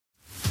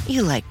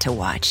You like to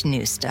watch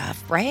new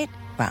stuff, right?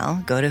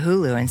 Well, go to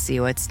Hulu and see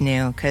what's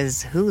new,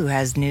 because Hulu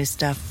has new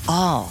stuff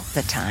all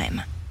the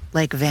time.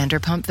 Like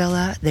Vanderpump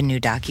Villa, the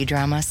new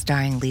docudrama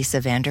starring Lisa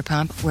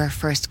Vanderpump, where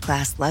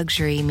first-class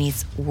luxury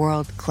meets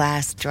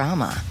world-class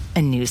drama.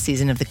 A new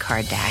season of The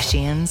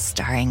Kardashians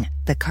starring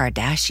The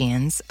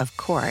Kardashians, of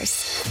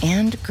course.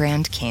 And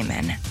Grand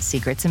Cayman,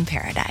 Secrets in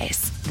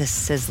Paradise, the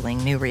sizzling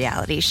new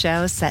reality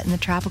show set in the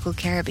tropical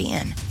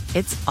Caribbean.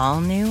 It's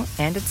all new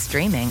and it's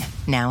streaming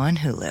now on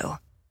Hulu.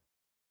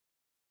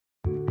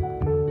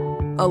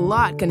 A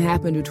lot can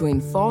happen between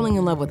falling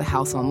in love with a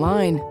house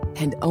online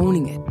and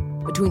owning it.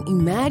 Between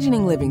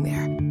imagining living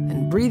there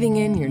and breathing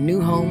in your new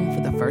home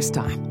for the first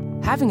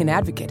time. Having an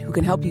advocate who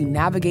can help you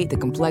navigate the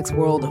complex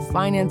world of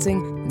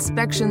financing,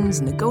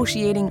 inspections,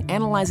 negotiating,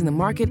 analyzing the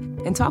market,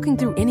 and talking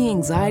through any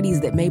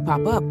anxieties that may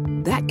pop up,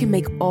 that can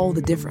make all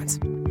the difference.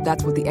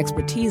 That's what the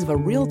expertise of a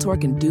Realtor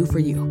can do for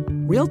you.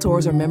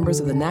 Realtors are members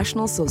of the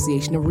National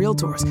Association of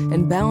Realtors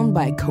and bound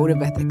by a code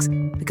of ethics,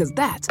 because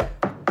that's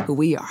who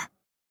we are.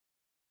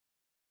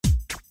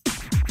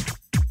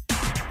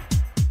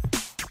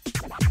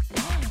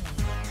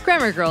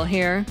 Grammar Girl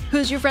here.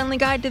 Who's your friendly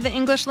guide to the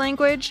English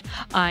language?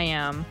 I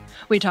am.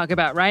 We talk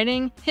about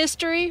writing,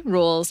 history,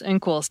 rules, and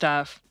cool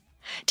stuff.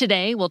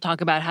 Today, we'll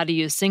talk about how to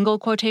use single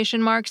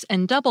quotation marks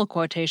and double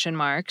quotation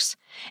marks,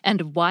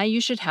 and why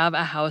you should have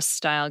a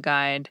house-style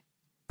guide.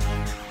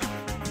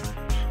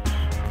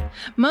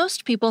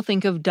 Most people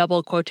think of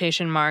double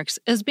quotation marks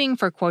as being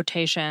for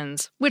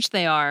quotations, which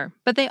they are,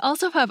 but they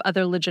also have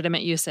other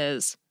legitimate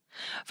uses.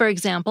 For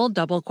example,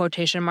 double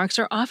quotation marks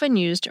are often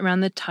used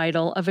around the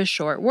title of a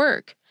short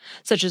work,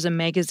 such as a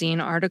magazine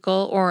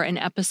article or an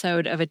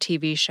episode of a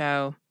TV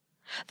show.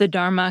 The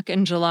Darmok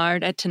and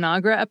Jalad at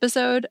Tanagra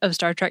episode of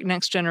Star Trek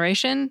Next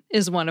Generation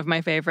is one of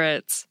my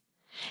favorites.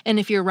 And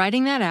if you're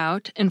writing that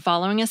out and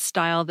following a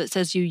style that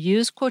says you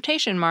use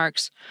quotation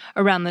marks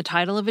around the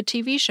title of a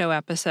TV show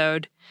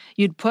episode,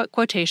 you'd put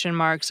quotation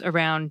marks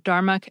around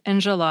Darmok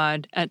and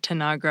Jalad at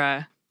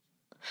Tanagra.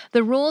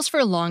 The rules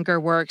for longer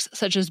works,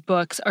 such as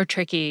books, are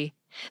tricky.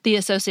 The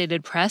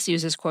Associated Press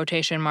uses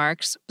quotation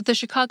marks, but the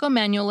Chicago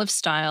Manual of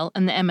Style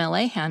and the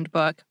MLA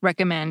Handbook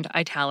recommend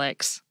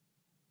italics.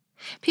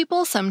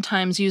 People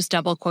sometimes use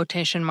double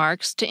quotation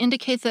marks to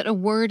indicate that a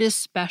word is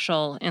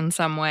special in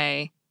some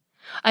way.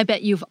 I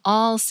bet you've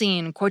all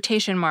seen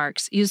quotation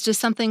marks used as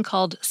something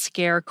called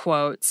scare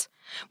quotes,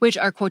 which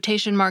are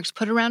quotation marks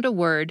put around a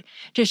word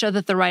to show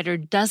that the writer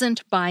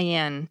doesn't buy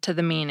in to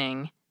the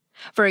meaning.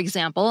 For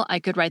example, I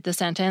could write the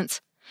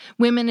sentence,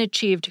 "Women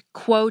achieved,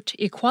 quote,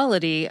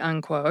 equality,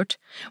 unquote,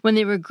 when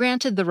they were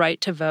granted the right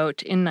to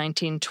vote in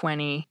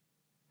 1920.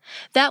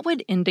 That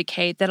would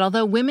indicate that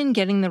although women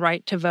getting the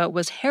right to vote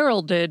was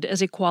heralded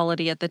as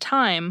equality at the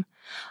time,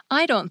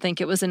 I don't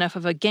think it was enough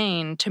of a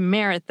gain to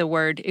merit the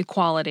word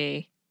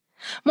equality.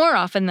 More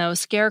often, though,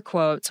 scare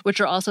quotes,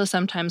 which are also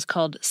sometimes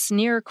called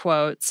sneer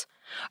quotes,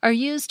 are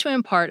used to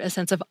impart a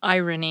sense of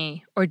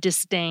irony or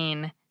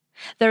disdain.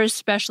 They're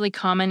especially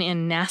common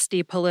in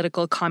nasty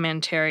political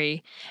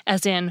commentary,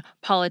 as in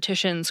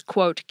politicians,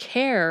 quote,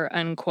 care,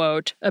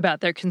 unquote,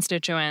 about their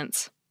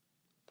constituents.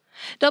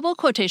 Double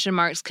quotation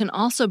marks can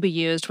also be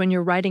used when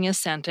you're writing a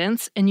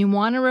sentence and you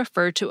want to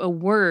refer to a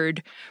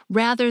word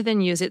rather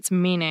than use its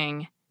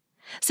meaning.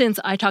 Since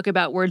I talk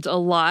about words a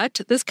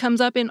lot, this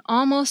comes up in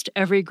almost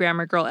every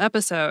Grammar Girl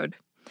episode.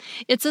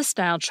 It's a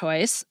style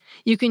choice.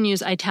 You can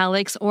use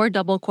italics or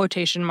double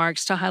quotation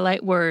marks to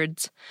highlight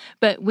words,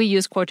 but we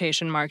use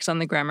quotation marks on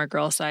the Grammar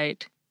Girl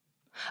site.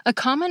 A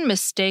common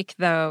mistake,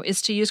 though,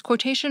 is to use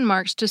quotation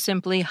marks to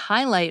simply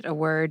highlight a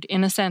word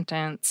in a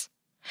sentence.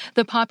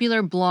 The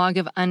popular blog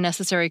of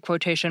unnecessary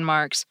quotation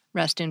marks,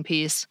 rest in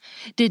peace,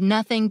 did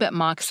nothing but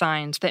mock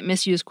signs that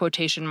misuse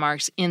quotation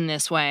marks in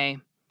this way.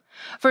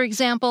 For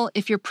example,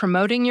 if you're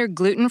promoting your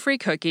gluten-free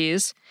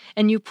cookies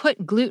and you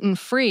put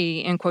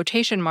gluten-free in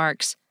quotation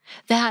marks,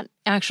 that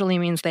actually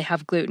means they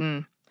have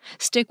gluten.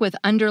 Stick with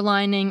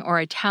underlining or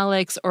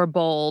italics or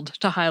bold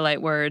to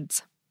highlight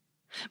words.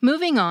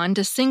 Moving on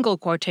to single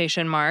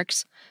quotation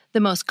marks, the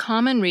most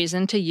common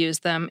reason to use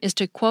them is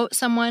to quote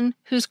someone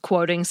who's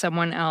quoting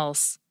someone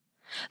else.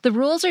 The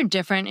rules are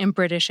different in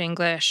British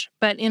English,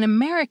 but in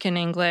American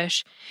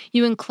English,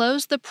 you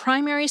enclose the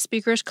primary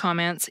speaker's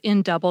comments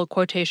in double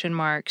quotation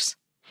marks,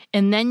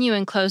 and then you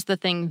enclose the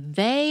thing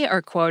they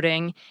are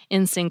quoting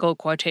in single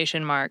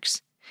quotation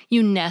marks.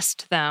 You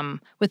nest them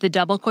with the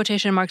double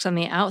quotation marks on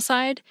the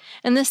outside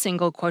and the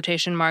single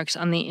quotation marks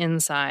on the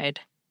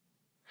inside.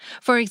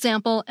 For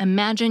example,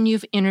 imagine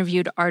you've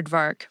interviewed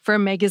Aardvark for a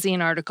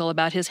magazine article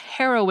about his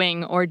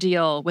harrowing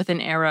ordeal with an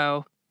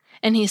arrow.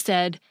 And he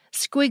said,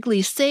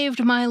 "Squiggly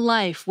saved my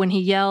life when he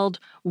yelled,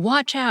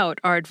 'Watch out,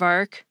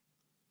 Aardvark.'"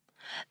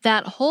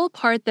 That whole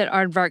part that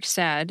Aardvark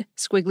said,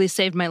 "Squiggly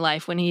saved my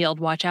life when he yelled,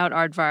 'Watch out,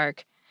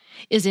 Aardvark,'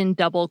 is in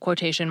double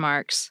quotation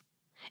marks.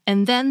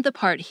 And then the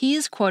part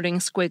he's quoting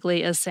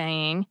Squiggly as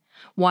saying,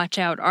 "Watch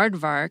out,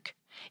 Aardvark,"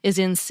 is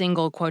in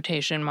single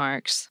quotation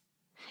marks.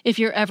 If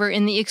you're ever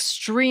in the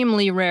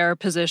extremely rare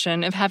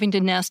position of having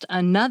to nest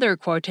another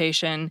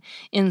quotation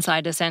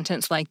inside a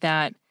sentence like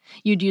that,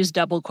 You'd use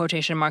double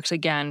quotation marks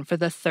again for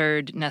the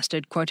third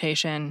nested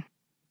quotation.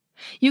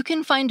 You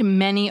can find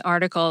many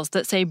articles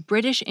that say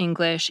British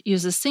English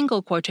uses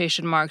single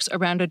quotation marks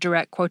around a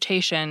direct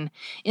quotation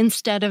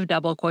instead of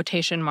double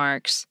quotation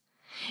marks.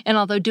 And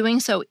although doing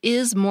so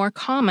is more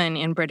common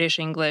in British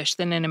English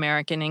than in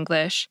American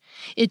English,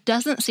 it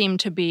doesn't seem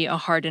to be a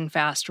hard and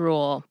fast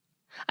rule.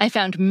 I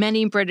found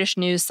many British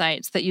news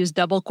sites that use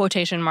double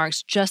quotation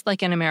marks just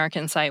like an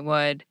American site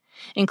would,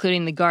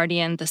 including The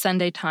Guardian, The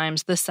Sunday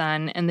Times, The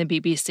Sun, and the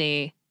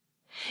BBC.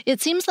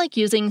 It seems like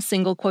using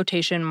single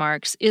quotation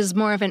marks is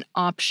more of an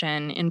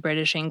option in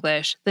British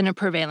English than a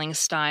prevailing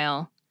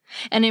style.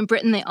 And in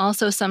Britain, they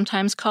also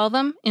sometimes call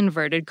them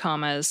inverted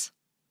commas.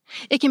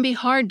 It can be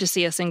hard to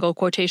see a single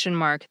quotation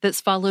mark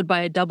that's followed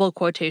by a double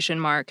quotation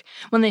mark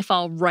when they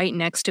fall right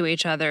next to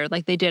each other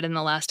like they did in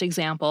the last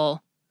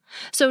example.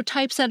 So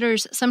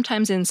typesetters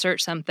sometimes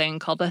insert something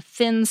called a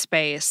thin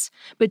space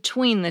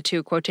between the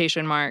two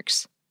quotation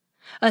marks.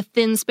 A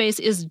thin space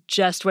is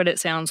just what it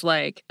sounds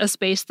like, a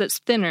space that's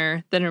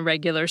thinner than a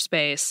regular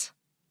space.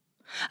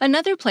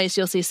 Another place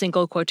you'll see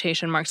single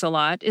quotation marks a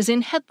lot is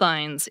in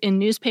headlines, in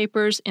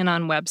newspapers, and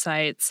on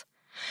websites.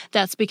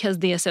 That's because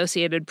the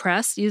Associated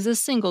Press uses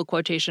single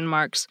quotation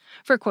marks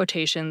for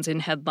quotations in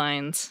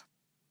headlines.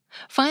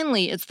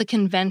 Finally, it's the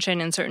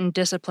convention in certain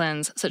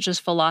disciplines, such as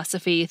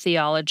philosophy,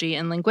 theology,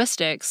 and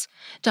linguistics,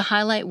 to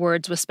highlight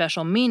words with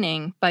special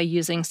meaning by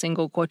using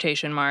single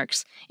quotation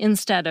marks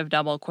instead of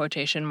double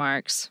quotation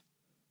marks.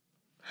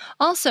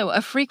 Also,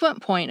 a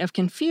frequent point of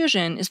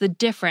confusion is the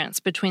difference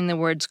between the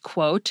words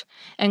quote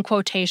and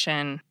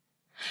quotation.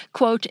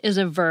 Quote is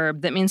a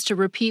verb that means to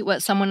repeat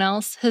what someone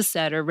else has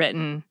said or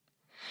written.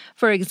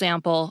 For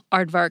example,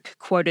 Aardvark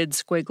quoted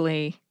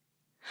Squiggly.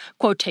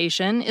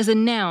 Quotation is a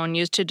noun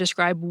used to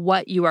describe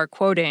what you are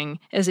quoting,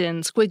 as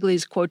in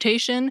Squiggly's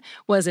quotation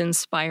was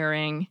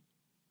inspiring.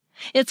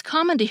 It's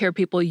common to hear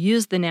people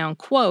use the noun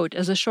quote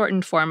as a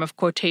shortened form of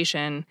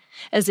quotation,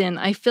 as in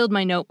I filled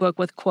my notebook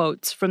with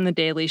quotes from The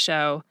Daily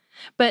Show.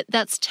 But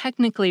that's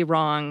technically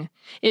wrong.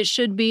 It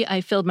should be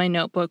I filled my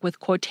notebook with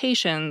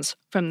quotations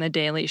from The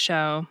Daily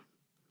Show.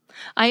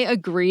 I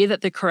agree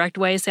that the correct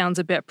way sounds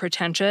a bit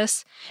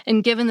pretentious,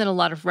 and given that a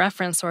lot of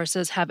reference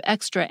sources have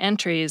extra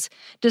entries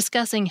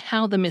discussing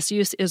how the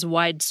misuse is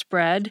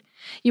widespread,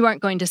 you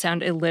aren't going to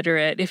sound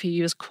illiterate if you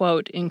use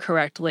quote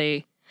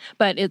incorrectly,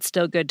 but it's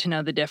still good to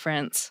know the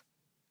difference.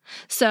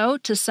 So,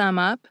 to sum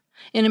up,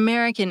 in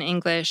American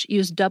English,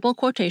 use double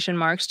quotation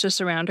marks to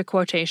surround a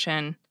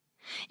quotation.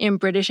 In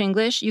British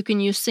English, you can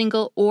use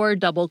single or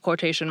double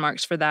quotation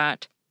marks for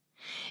that.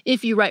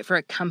 If you write for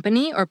a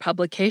company or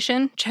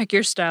publication, check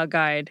your style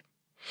guide.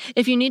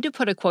 If you need to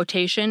put a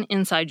quotation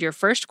inside your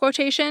first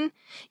quotation,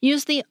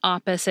 use the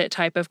opposite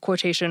type of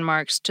quotation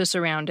marks to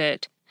surround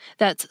it.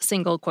 That's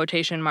single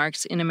quotation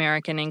marks in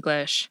American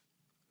English.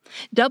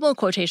 Double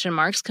quotation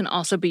marks can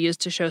also be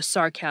used to show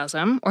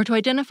sarcasm or to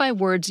identify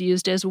words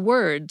used as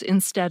words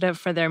instead of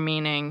for their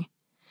meaning.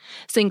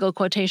 Single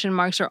quotation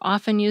marks are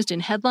often used in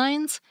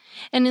headlines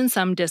and in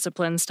some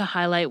disciplines to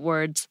highlight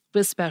words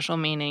with special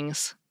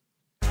meanings.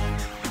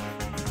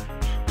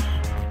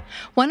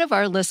 One of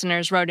our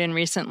listeners wrote in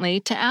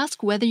recently to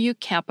ask whether you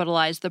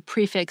capitalize the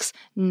prefix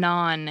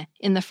non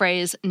in the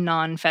phrase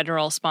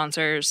non-federal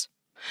sponsors.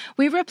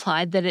 We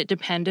replied that it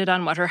depended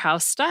on what her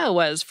house style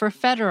was for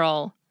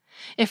federal.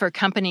 If her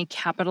company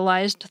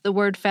capitalized the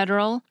word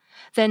federal,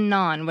 then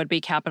non would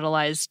be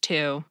capitalized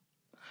too.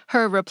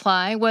 Her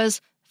reply was,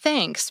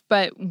 "Thanks,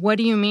 but what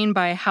do you mean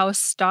by house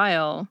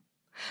style?"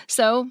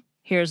 So,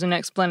 here's an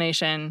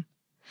explanation.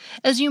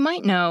 As you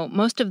might know,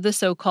 most of the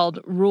so-called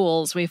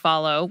rules we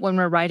follow when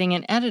we're writing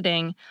and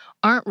editing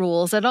aren't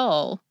rules at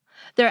all.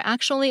 They're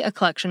actually a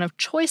collection of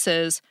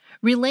choices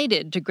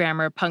related to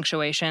grammar,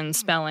 punctuation,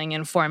 spelling,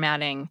 and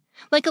formatting,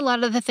 like a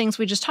lot of the things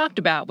we just talked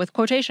about with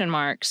quotation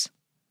marks.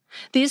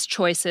 These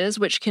choices,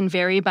 which can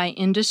vary by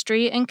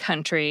industry and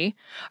country,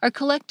 are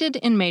collected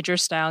in major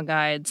style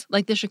guides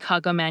like the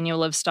Chicago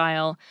Manual of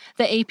Style,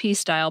 the AP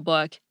Style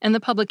Book, and the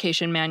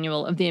Publication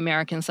Manual of the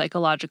American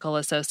Psychological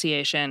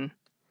Association.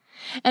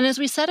 And as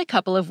we said a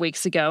couple of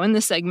weeks ago in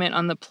the segment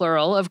on the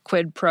plural of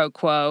quid pro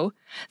quo,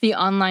 the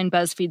online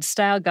BuzzFeed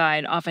Style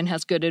Guide often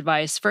has good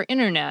advice for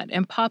internet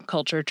and pop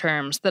culture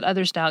terms that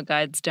other style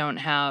guides don't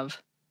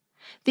have.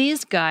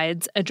 These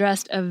guides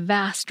addressed a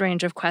vast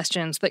range of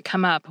questions that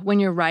come up when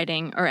you're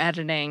writing or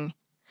editing.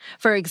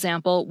 For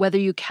example, whether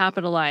you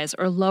capitalize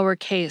or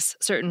lowercase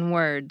certain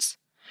words,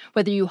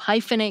 whether you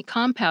hyphenate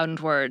compound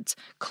words,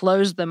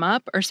 close them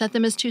up, or set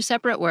them as two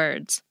separate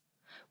words,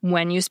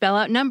 when you spell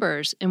out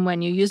numbers and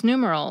when you use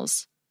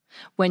numerals,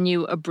 when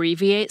you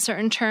abbreviate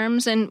certain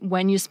terms and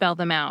when you spell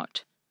them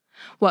out,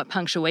 what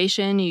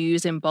punctuation you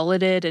use in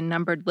bulleted and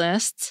numbered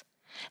lists,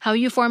 how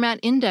you format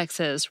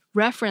indexes,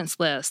 reference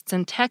lists,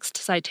 and text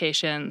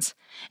citations,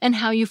 and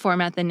how you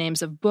format the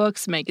names of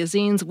books,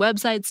 magazines,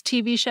 websites,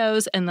 TV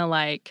shows, and the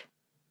like.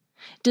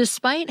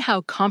 Despite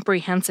how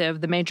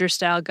comprehensive the major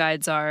style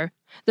guides are,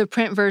 the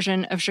print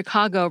version of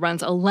Chicago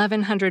runs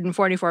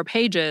 1,144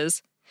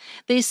 pages,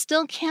 They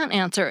still can't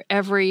answer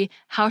every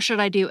 "how should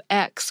I do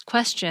X"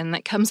 question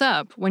that comes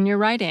up when you're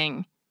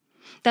writing.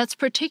 That's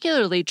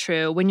particularly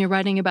true when you're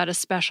writing about a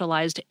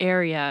specialized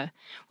area,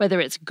 whether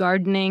it's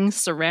gardening,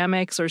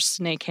 ceramics, or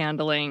snake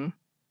handling.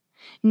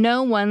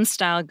 No one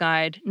style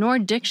guide nor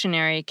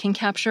dictionary can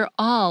capture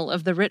all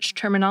of the rich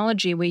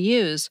terminology we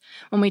use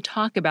when we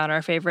talk about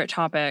our favorite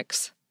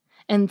topics.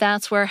 And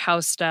that's where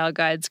house style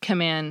guides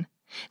come in.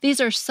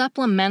 These are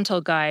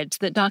supplemental guides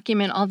that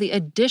document all the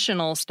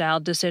additional style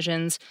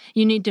decisions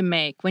you need to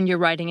make when you're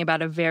writing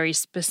about a very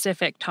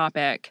specific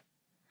topic.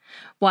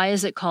 Why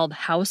is it called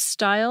house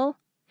style?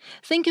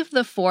 Think of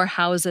the 4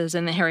 houses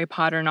in the Harry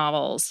Potter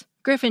novels: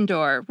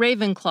 Gryffindor,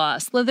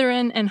 Ravenclaw,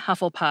 Slytherin, and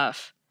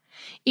Hufflepuff.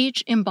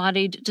 Each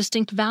embodied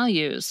distinct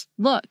values,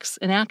 looks,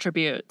 and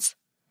attributes.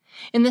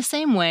 In the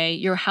same way,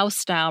 your house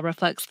style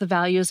reflects the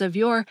values of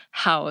your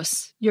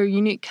house, your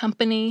unique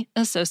company,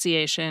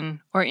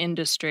 association, or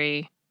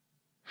industry.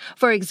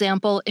 For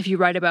example, if you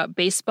write about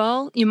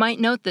baseball, you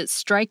might note that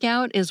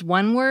strikeout is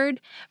one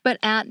word, but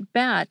at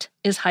bat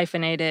is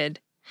hyphenated.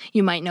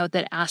 You might note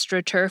that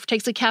AstroTurf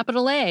takes a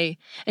capital A,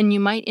 and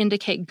you might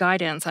indicate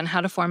guidance on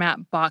how to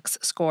format box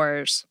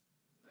scores.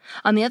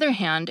 On the other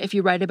hand, if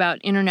you write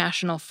about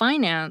international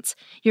finance,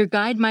 your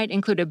guide might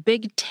include a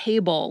big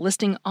table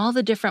listing all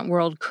the different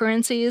world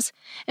currencies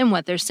and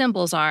what their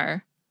symbols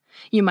are.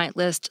 You might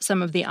list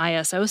some of the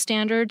ISO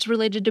standards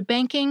related to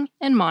banking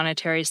and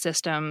monetary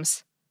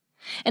systems.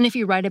 And if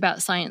you write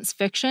about science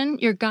fiction,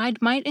 your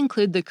guide might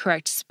include the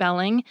correct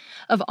spelling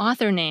of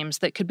author names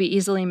that could be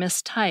easily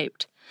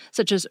mistyped,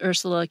 such as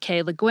Ursula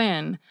K. Le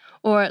Guin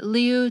or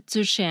Liu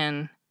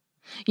Cixin.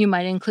 You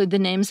might include the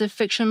names of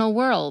fictional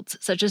worlds,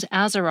 such as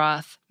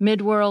Azeroth,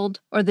 Midworld,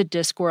 or the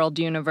Discworld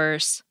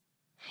universe.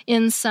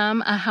 In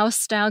sum, a house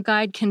style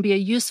guide can be a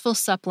useful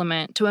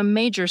supplement to a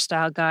major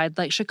style guide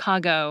like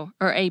Chicago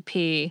or AP.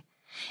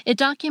 It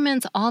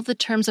documents all the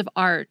terms of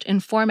art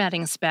and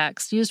formatting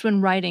specs used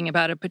when writing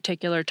about a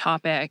particular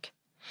topic.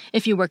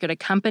 If you work at a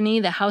company,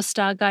 the house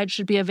style guide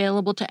should be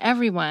available to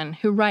everyone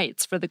who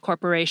writes for the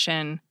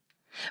corporation.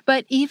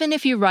 But even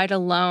if you write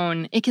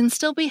alone, it can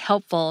still be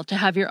helpful to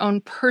have your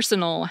own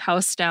personal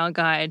house style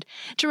guide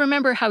to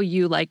remember how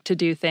you like to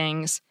do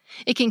things.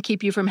 It can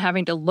keep you from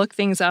having to look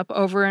things up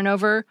over and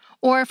over,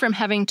 or from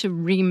having to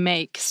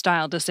remake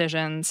style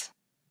decisions.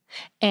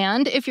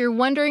 And if you're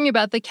wondering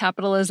about the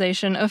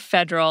capitalization of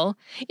federal,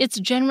 it's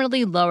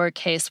generally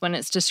lowercase when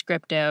it's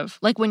descriptive,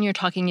 like when you're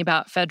talking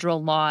about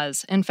federal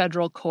laws and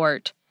federal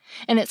court.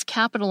 And it's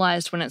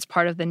capitalized when it's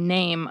part of the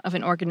name of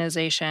an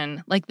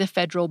organization, like the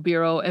Federal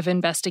Bureau of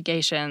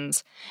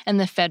Investigations and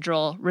the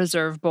Federal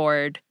Reserve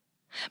Board.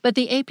 But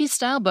the AP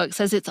Style book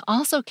says it's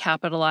also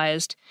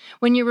capitalized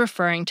when you're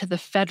referring to the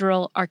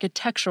federal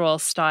architectural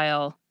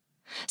style.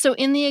 So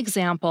in the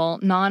example,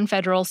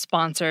 non-federal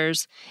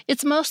sponsors,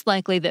 it's most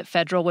likely that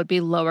federal would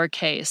be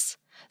lowercase.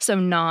 So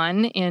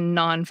non in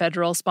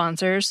non-federal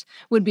sponsors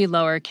would be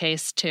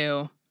lowercase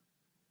too.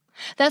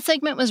 That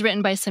segment was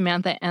written by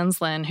Samantha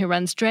Enslin, who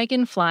runs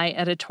Dragonfly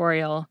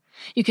Editorial.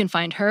 You can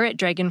find her at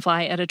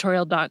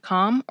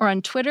dragonflyeditorial.com or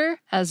on Twitter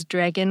as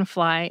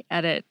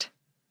DragonflyEdit.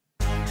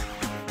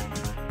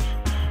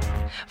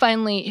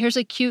 Finally, here's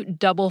a cute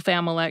double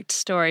Familect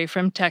story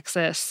from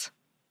Texas.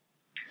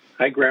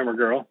 Hi, Grammar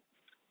Girl.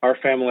 Our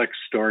Familect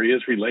story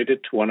is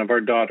related to one of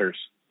our daughters.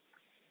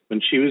 When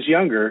she was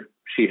younger,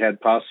 she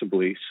had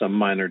possibly some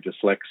minor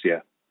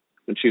dyslexia.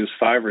 When she was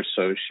 5 or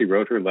so, she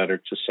wrote her letter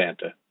to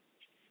Santa.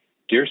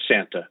 Dear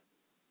Santa,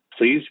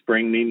 please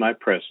bring me my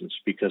presents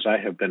because I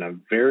have been a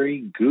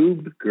very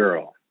goob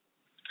girl.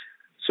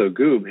 So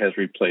goob has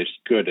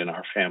replaced good in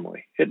our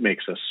family. It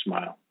makes us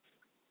smile.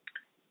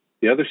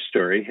 The other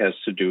story has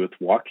to do with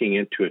walking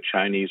into a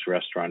Chinese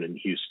restaurant in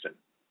Houston.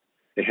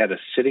 They had a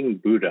sitting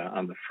Buddha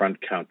on the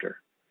front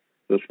counter.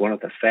 It was one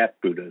of the fat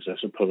Buddhas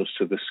as opposed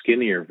to the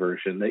skinnier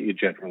version that you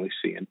generally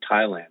see in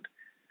Thailand.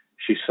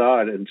 She saw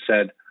it and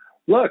said,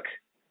 "Look,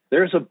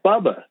 there's a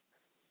Bubba."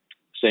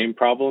 Same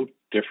problem,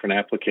 different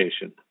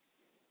application.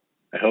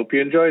 I hope you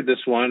enjoyed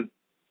this one.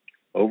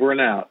 Over and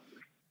out.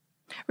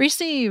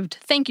 Received.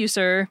 Thank you,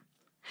 sir.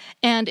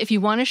 And if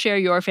you want to share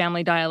your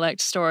family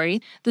dialect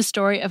story, the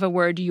story of a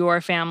word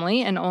your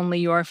family and only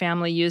your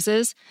family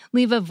uses,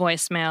 leave a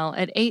voicemail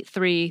at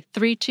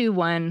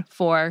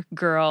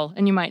 83321-4GIRL,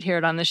 and you might hear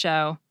it on the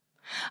show.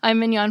 I'm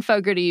Mignon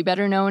Fogarty,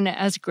 better known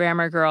as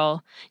Grammar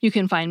Girl. You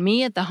can find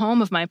me at the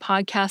home of my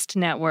podcast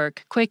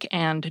network,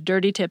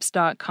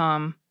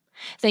 quickanddirtytips.com.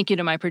 Thank you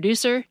to my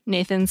producer,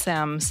 Nathan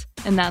Sams.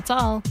 And that's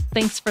all.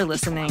 Thanks for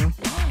listening.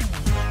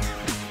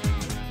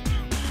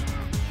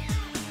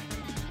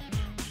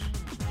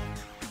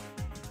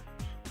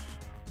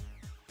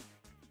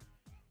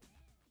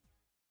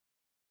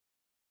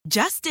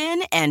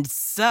 Justin and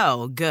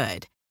so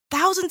good.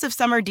 Thousands of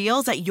summer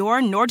deals at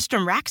your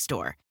Nordstrom Rack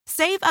store.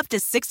 Save up to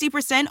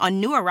 60%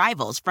 on new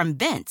arrivals from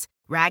Vince,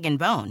 Rag &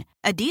 Bone,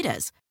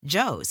 Adidas,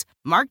 Joe's,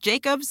 Marc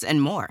Jacobs,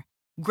 and more.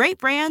 Great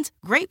brands,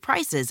 great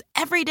prices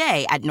every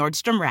day at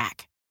Nordstrom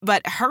Rack.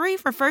 But hurry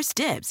for first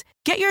dibs.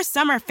 Get your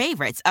summer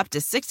favorites up to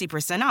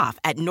 60% off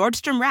at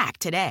Nordstrom Rack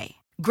today.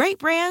 Great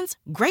brands,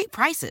 great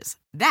prices.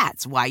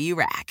 That's why you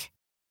Rack.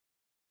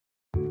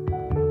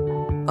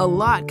 A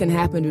lot can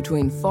happen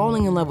between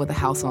falling in love with a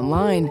house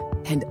online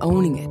and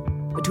owning it.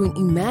 Between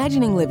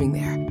imagining living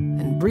there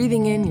and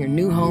breathing in your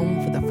new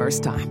home for the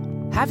first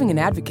time. Having an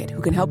advocate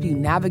who can help you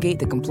navigate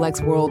the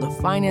complex world of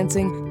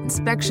financing,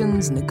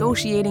 inspections,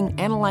 negotiating,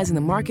 analyzing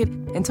the market,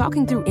 and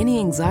talking through any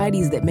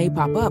anxieties that may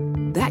pop up,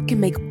 that can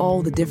make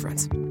all the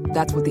difference.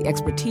 That's what the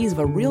expertise of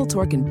a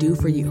Realtor can do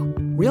for you.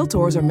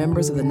 Realtors are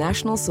members of the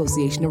National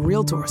Association of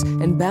Realtors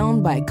and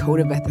bound by a code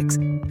of ethics,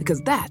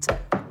 because that's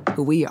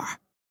who we are.